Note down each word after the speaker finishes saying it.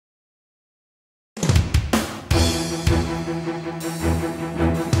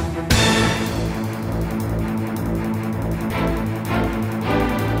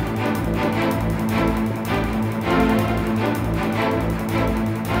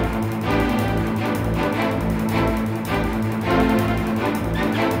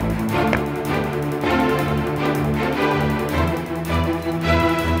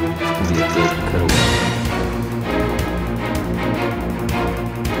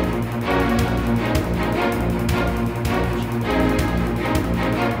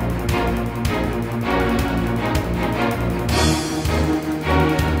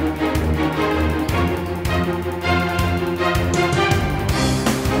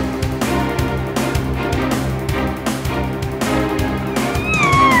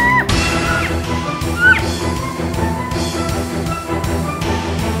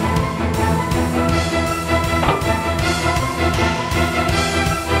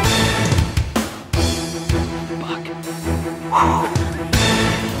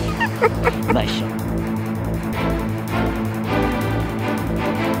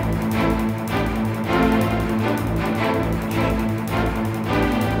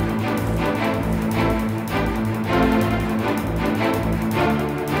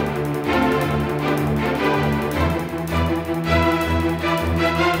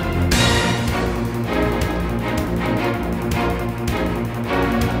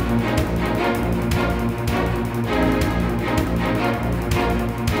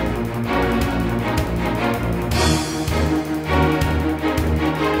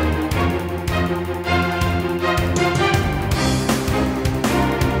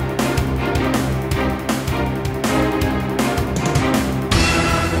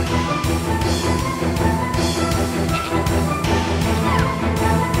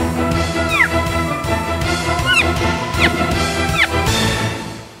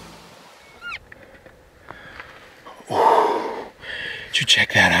you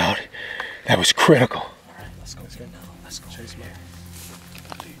check that out? That was critical. All right, let's go now. Let's go. Chase me.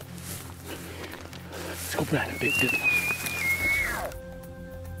 Let's go behind a big dip.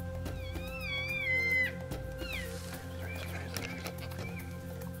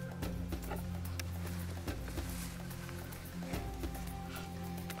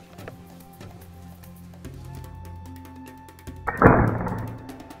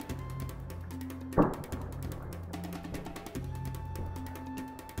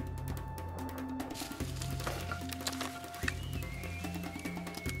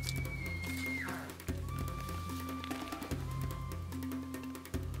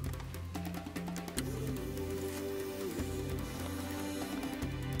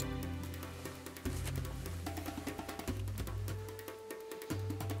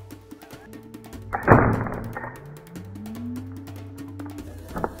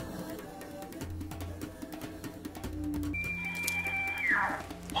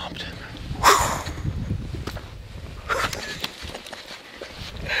 Pumped.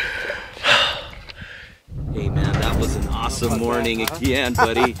 Hey man, that was an awesome morning again,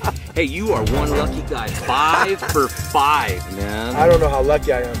 buddy. Hey, you are one lucky guy. 5 for 5, man. I don't know how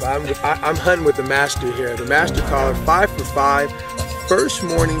lucky I am, but I'm hunting with the master here. The master caller, 5 for 5. First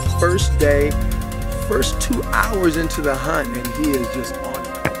morning, first day, first 2 hours into the hunt, and he is just on it.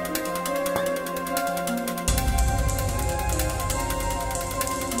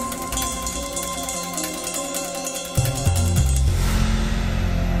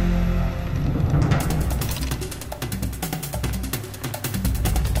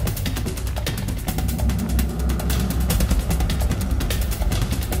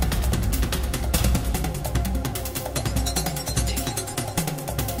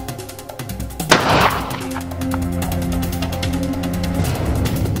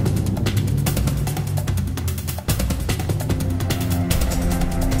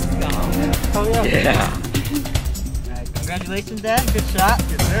 Oh yeah. Yeah. All right, congratulations, Dad. Good shot.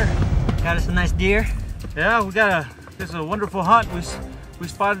 Yes, sir. Got us a nice deer. Yeah, this is a wonderful hunt. We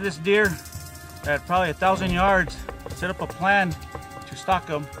spotted this deer at probably 1,000 yards. Set up a plan to stalk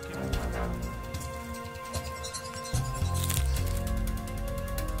him.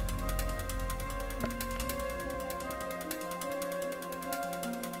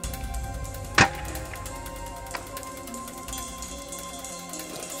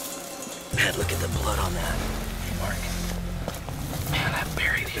 Man, look at the blood on that. Hey, Mark. Man, that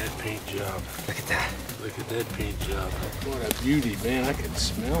buried it. That paint job. Look at that. Look at that paint job. What a beauty, man. I can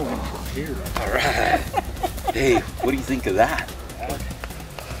smell it from here. All right. Hey, what do you think of that?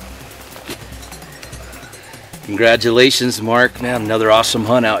 Congratulations, Mark. Man, another awesome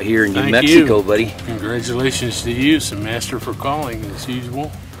hunt out here in New Thank Mexico, you. buddy. Congratulations to you, some master for calling as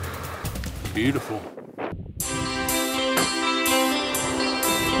usual. Beautiful.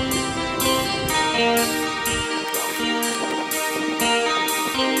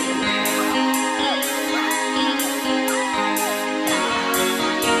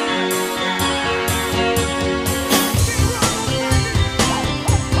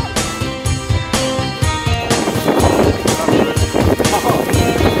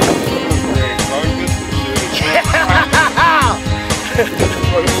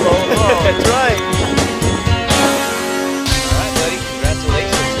 That's right. All right, buddy.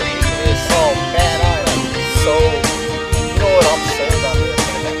 Congratulations. What do you think of this? Oh man, I am so, you know what, I'm sold on this.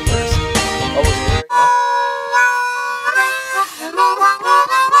 At first, I was worried.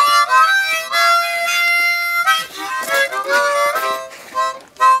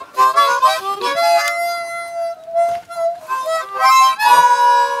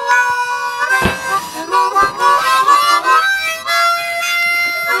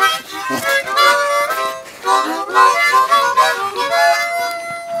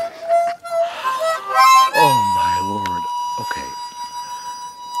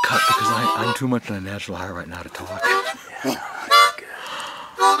 I'm too much on a natural high right now to talk.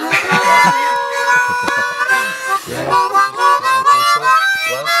 Yeah.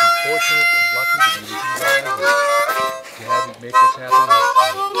 Blessed and fortunate and lucky to be with you guys and to have you make this happen.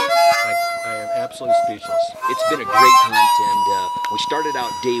 I am absolutely speechless. It's been a great hunt, and we started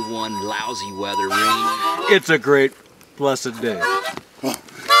out day 1, lousy weather, rain. It's a great, blessed day.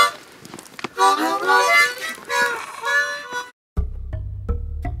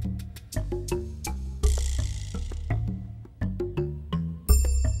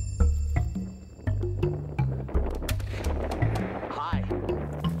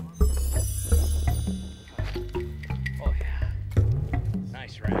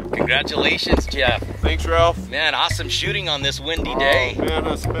 Congratulations, Jeff. Thanks, Ralph. Man, awesome shooting on this windy day. Oh, man,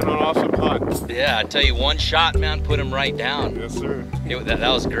 that's been an awesome hunt. Yeah, I tell you, one shot, man, put him right down. Yes, sir. That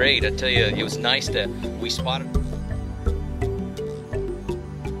was great. I tell you, it was nice that we spotted.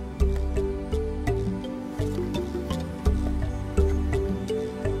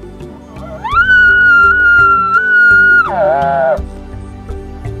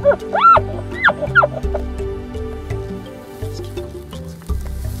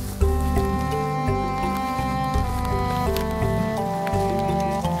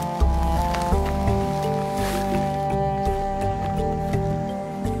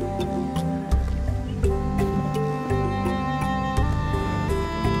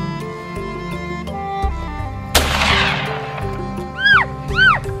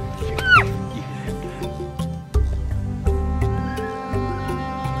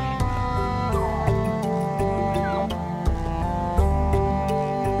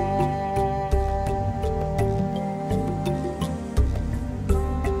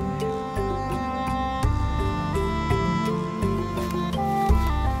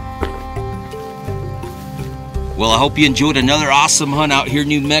 Well, I hope you enjoyed another awesome hunt out here in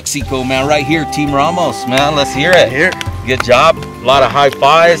New Mexico, man. Right here, Team Ramos, man. Let's hear it. Here. Good job. A lot of high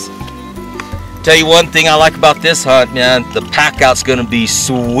fives. Tell you one thing I like about this hunt, man. The pack out's gonna be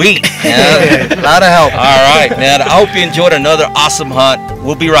sweet, man. A lot of help. All right, man. I hope you enjoyed another awesome hunt.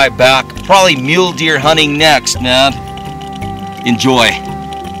 We'll be right back. Probably mule deer hunting next, man. Enjoy.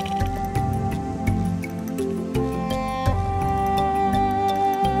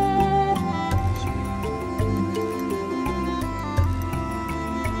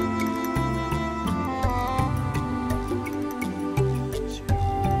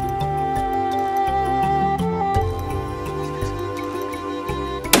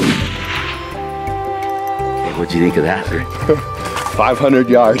 What'd you think of that? 500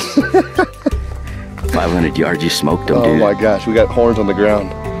 yards. 500 yards, you smoked them, Oh dude. my gosh, we got horns on the ground.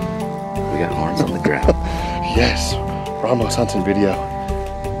 We got horns on the ground. Yes, Ramos Hunts and video.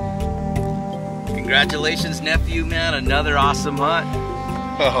 Congratulations, nephew, man. Another awesome hunt.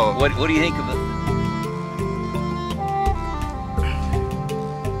 Oh, What do you think of it?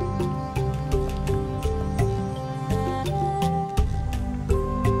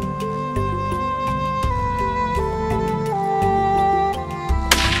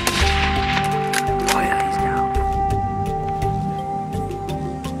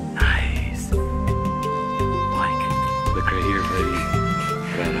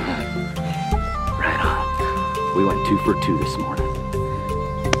 We went 2 for 2 this morning.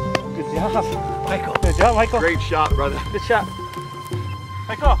 Good job, Michael. Good job, Michael. great shot, brother. Good shot.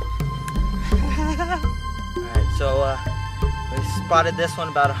 Michael. Alright, so we spotted this one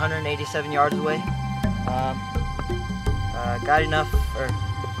about 187 yards away. Got enough, or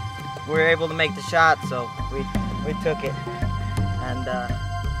we were able to make the shot, so we took it. And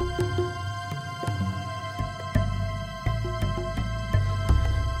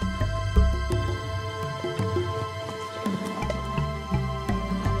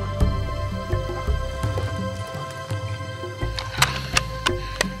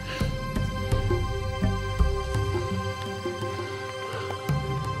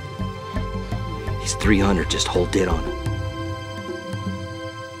He's 300, just hold it on him.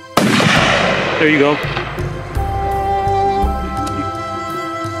 There you go.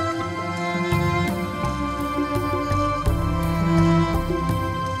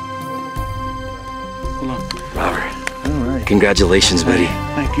 Robert, All right. congratulations, buddy.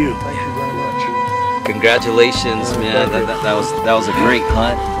 Thank you. Thank you very much. Congratulations, man. That was a great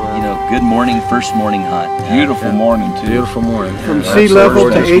hunt. You know, good morning, first morning hunt. Beautiful morning, too. Beautiful morning. From Yeah, sea that's level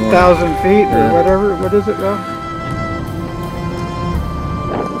to gorgeous morning. 8,000 feet or Yeah. whatever. What is it now?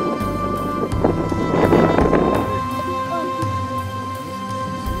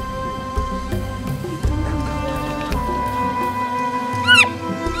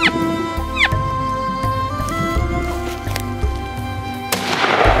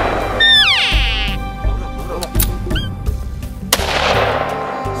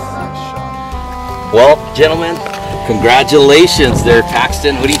 Well, gentlemen, congratulations there,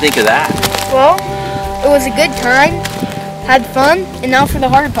 Paxton. What do you think of that? Well, it was a good time, had fun, and now for the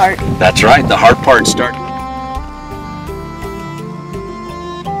hard part. That's right, the hard part started.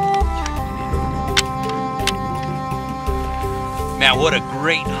 Man, what a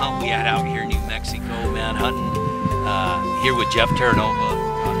great hunt we had out here in New Mexico, man, hunting here with Jeff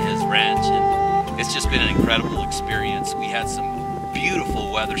Terranova on his ranch, and it's just been an incredible experience. We had some beautiful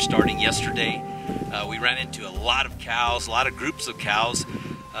weather starting yesterday. We ran into a lot of cows, a lot of groups of cows,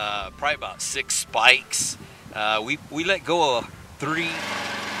 probably about 6 spikes. We let go of 3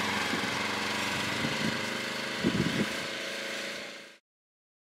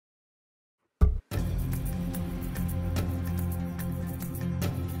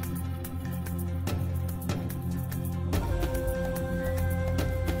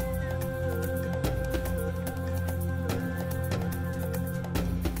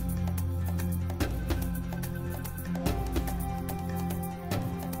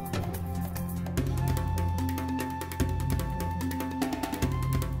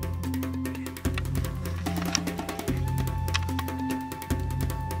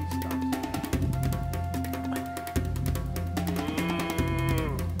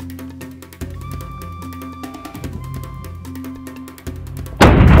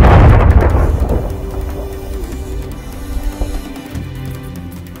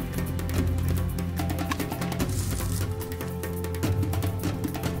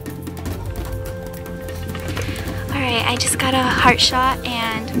 I just got a heart shot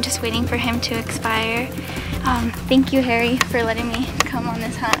and I'm just waiting for him to expire. Thank you, Harry, for letting me come on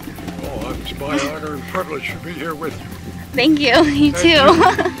this hunt. Oh, it's my honor and privilege to be here with you. Thank you. You too.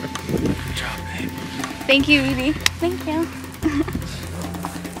 Good job, babe. Thank you, Rudy. Thank you.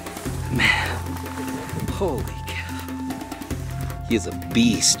 Man, holy cow. He is a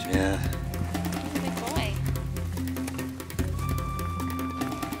beast, man. Good boy.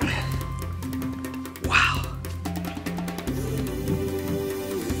 Wow.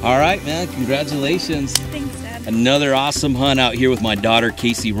 All right, man, congratulations. Thanks, Dad. Another awesome hunt out here with my daughter,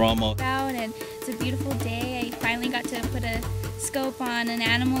 Casey Ramos. And it's a beautiful day. I finally got to put a scope on an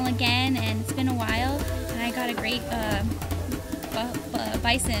animal again, and it's been a while, and I got a great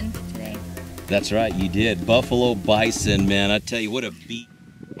bison today. That's right, you did. Buffalo bison, man. I tell you, what a beat.